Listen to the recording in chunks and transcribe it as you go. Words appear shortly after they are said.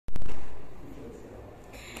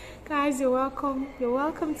Guys, you're welcome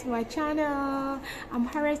to my channel. I'm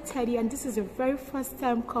Harriet Teddy, and this is your very first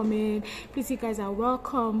time coming. Please, you guys are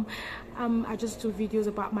welcome. I just do videos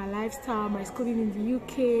about my lifestyle, my schooling in the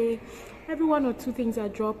UK, every 1 or 2 things I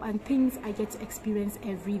drop, and things I get to experience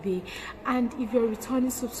every day. And if you're a returning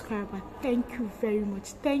subscriber, thank you very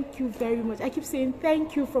much. Thank you very much. I keep saying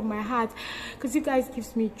thank you from my heart, because you guys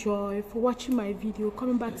gives me joy for watching my video,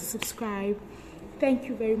 coming back to subscribe. Thank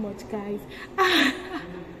you very much, guys.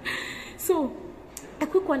 So a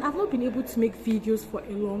quick one, I've not been able to make videos for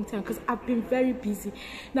a long time because I've been very busy.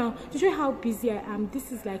 Now, to show you how busy I am,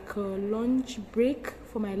 this is like a lunch break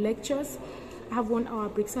for my lectures. I have 1 hour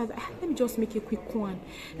break, so let me just make a quick one.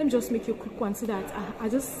 Let me just make a quick one so that I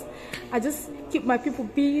just keep my people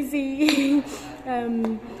busy.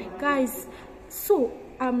 Guys, so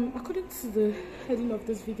according to the heading of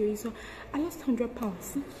this video, so I lost 100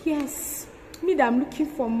 pounds. Yes, me that I'm looking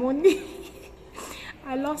for money.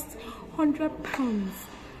 I lost 100 pounds.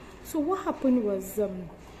 So what happened was I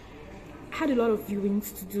had a lot of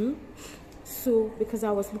viewings to do. So because I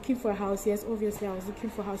was looking for a house, yes, obviously I was looking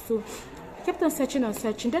for a house. So I kept on searching and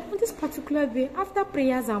searching. Then on this particular day, after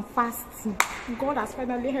prayers and fasting, God has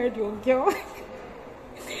finally heard your girl.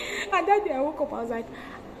 And that day I woke up, I was like,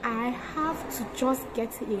 I have to just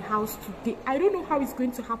get a house today. I don't know how it's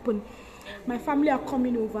going to happen. My family are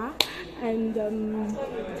coming over, and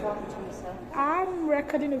I'm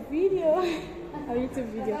recording a video, a YouTube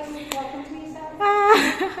video.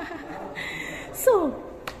 So,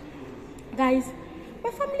 guys,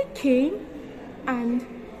 my family came, and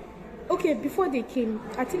okay, before they came,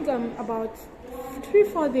 I think about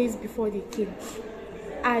 3-4 days before they came,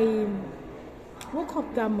 I woke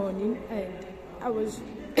up that morning and I was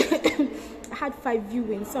I had 5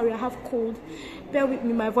 viewings. Sorry, I have cold, bear with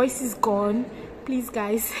me, my voice is gone, please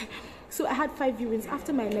guys. So I had 5 viewings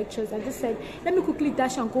after my lectures. I just said, let me quickly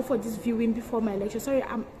dash and go for this viewing before my lecture. Sorry,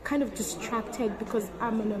 I'm kind of distracted because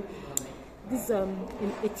I'm in a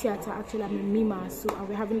theater. Actually, I'm in Mima, so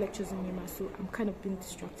we're having lectures in Mima, so I'm kind of being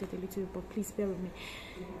distracted a little bit, but please bear with me.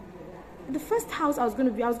 The first house I was going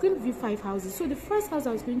to view 5 houses. So the first house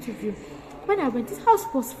I was going to view, when I went, this house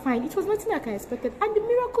was fine. It was nothing like I expected. And the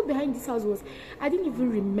miracle behind this house was I didn't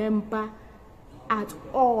even remember at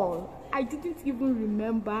all. I didn't even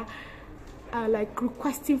remember like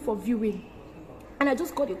requesting for viewing. And I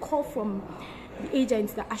just got a call from the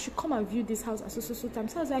agent that I should come and view this house at so time.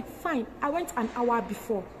 So I was like, fine. I went an hour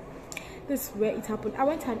before. This is where it happened. I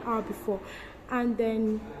went an hour before, and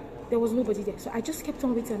then there was nobody there. So I just kept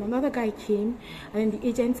on waiting. Another guy came, and then the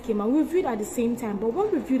agent came, and we viewed at the same time. But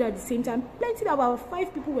when we viewed at the same time, plenty, about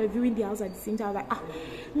 5 people were viewing the house at the same time. I was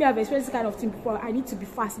like, me, I've experienced this kind of thing before. I need to be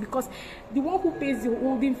fast, because the one who pays the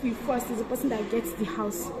holding fee first is the person that gets the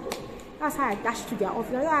house. That's how I dashed to their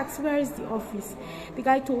office. I asked, where is the office? The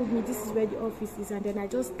guy told me this is where the office is, and then I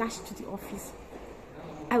just dashed to the office.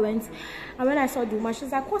 I went, and when I saw the woman, she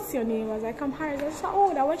was like, what's your name? I was like, I'm Harriet. She said,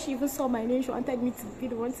 oh, that when she even saw my name, she wanted me to be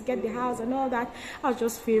the one to get the house and all that. I was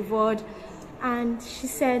just favored. And she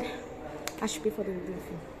said I should pay for the holding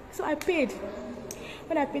fee. So I paid.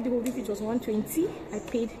 When I paid the holding fee, it was 120. I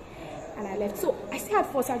paid and I left. So I still had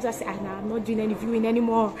force. I just said, nah, I'm not doing any viewing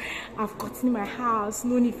anymore. I've gotten my house,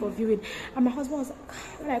 no need for viewing. And my husband was like,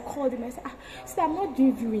 when I called him, I said, I'm not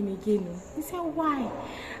doing viewing again. He said, why?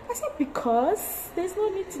 I said, because there's no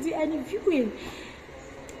need to do any viewing.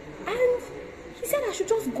 And he said I should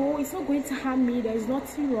just go. It's not going to harm me. There is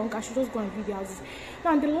nothing wrong. I should just go and view the houses.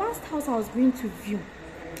 Now, the last house I was going to view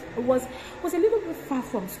was a little bit far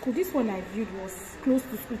from school. This one I viewed was close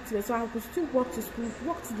to school today, so I could still walk to school,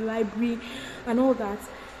 walk to the library and all that.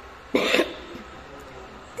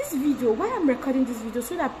 This video, why I'm recording this video,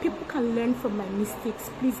 so that people can learn from my mistakes,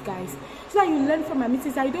 please guys, so that you learn from my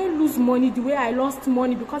mistakes. I don't lose money the way I lost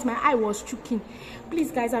money because my eye was choking.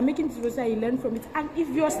 Please guys, I'm making this video so that you learn from it. And if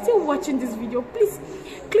you're still watching this video, please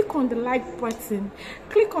click on the like button,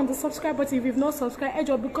 click on the subscribe button if you've not subscribed,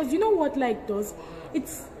 because you know what like does? It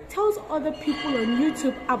tells other people on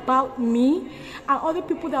YouTube about me and other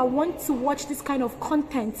people that want to watch this kind of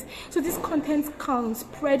content, so this content can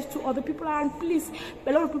spread to other people. And please,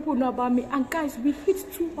 a lot of people know about me. And guys, we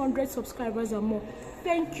hit 200 subscribers or more.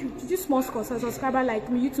 Thank you to this small subscriber like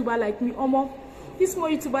me, YouTuber like me, this small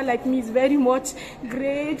YouTuber like me is very much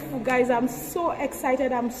grateful, guys. I'm so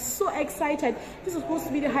excited. I'm so excited. This is supposed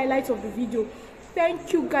to be the highlight of the video.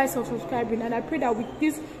 Thank you guys for subscribing, and I pray that with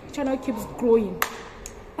this channel keeps growing.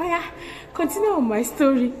 Oh yeah, continue on my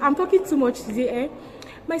story. I'm talking too much today,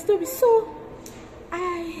 my story. So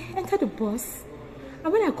I entered the bus,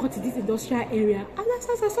 and when I got to this industrial area, I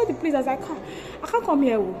saw the place. I was like, I can't come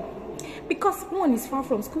here. because one is far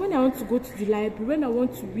from school. When I want to go to the library, when I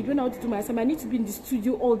want to read, when I want to do my assignment, I need to be in the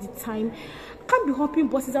studio all the time. I can't be hopping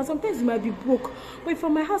buses, and sometimes you might be broke. But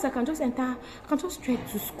from my house, I can just enter, I can just straight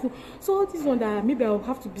to school. So all this one that maybe I'll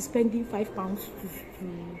have to be spending £5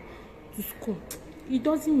 to school, it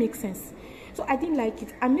doesn't make sense. So I didn't like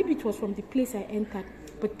it, and maybe it was from the place I entered.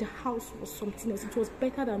 But the house was something else. It was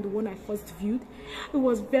better than the one I first viewed. It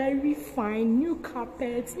was very fine, new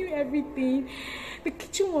carpets, new everything. The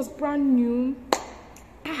kitchen was brand new.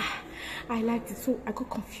 I liked it, so I got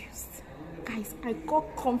confused. Guys, I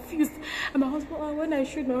got confused. And my husband, when I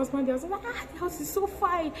showed my husband, I was like, the house is so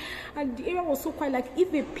fine. And the area was so quiet. Like,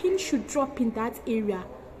 if a pin should drop in that area,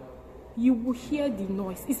 you will hear the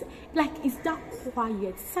noise. It's like, it's that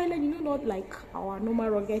quiet, silent, you know, not like our normal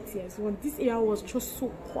rugged areas. When this area was just so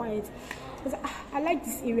quiet, I was like, I like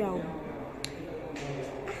this area.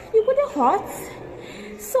 It wouldn't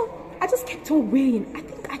hurt. So I just kept on weighing. I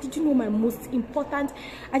think I didn't know my most important.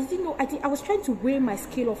 I didn't know. I was trying to weigh my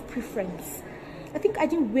scale of preference. I think I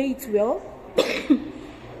didn't weigh it well.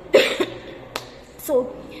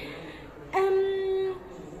 So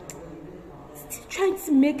trying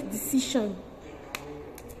to make decision.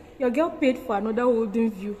 Your girl paid for another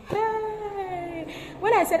holding fee. Hey,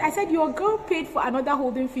 when I said your girl paid for another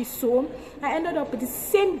holding fee, so I ended up the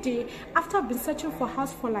same day, after I've been searching for a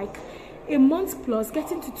house for like a month plus,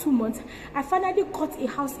 getting to 2 months, I finally got a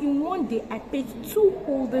house in one day. I paid 2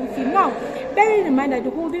 holding fee. Now, bearing in mind that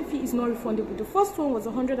the holding fee is not refundable. The first one was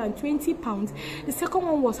 £120. The second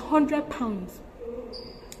one was £100.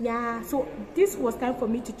 Yeah, so this was time for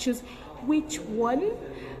me to choose which one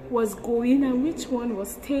was going and which one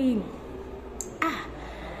was staying.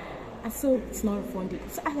 And so it's not refundable.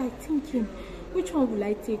 So I like thinking, which one will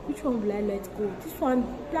I take, which one will I let go, this one,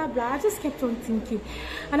 blah blah. I just kept on thinking,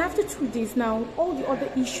 and after 2 days now, all the other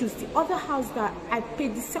issues, the other house that I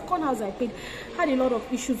paid, the second house I paid, had a lot of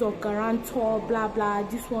issues of guarantor, blah blah,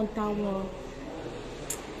 this one, that one.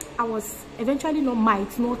 I was eventually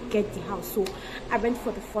might not get the house, so I went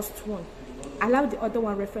for the first one. I allowed the other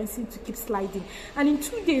one referencing to keep sliding, and in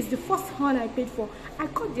 2 days, the first one I paid for, I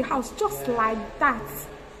got the house just like that.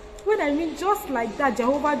 When I mean just like that,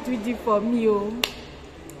 Jehovah did it for me. Oh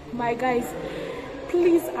my guys,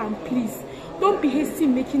 please and please don't be hasty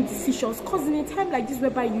making decisions, because in a time like this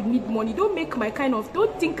whereby you need money, don't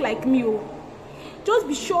think like me. Just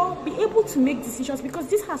be sure, be able to make decisions, because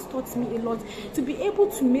this has taught me a lot, to be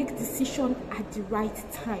able to make decisions at the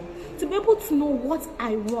right time, to be able to know what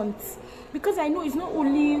I want. Because I know it's not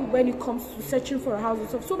only when it comes to searching for a house and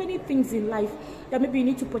stuff, so many things in life that maybe you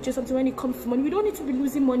need to purchase something. When it comes to money, we don't need to be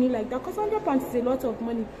losing money like that, because £100 is a lot of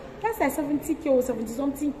money. That's like 70k or 70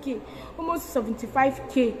 something k, almost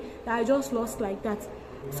 75k that I just lost like that.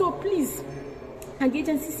 So please, and the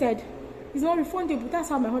agency said it's not refundable. That's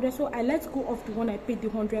how my 100. So I let go of the one I paid the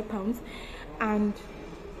 £100, and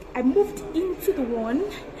I moved into the one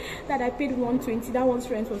that I paid 120. That one's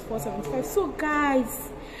rent was 475. So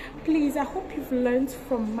guys, please, I hope you've learned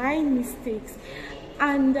from my mistakes,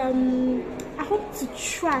 and I hope to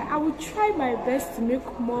try. I will try my best to make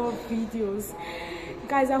more videos.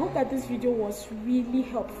 Guys, I hope that this video was really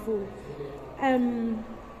helpful.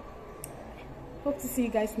 Hope to see you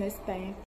guys next time.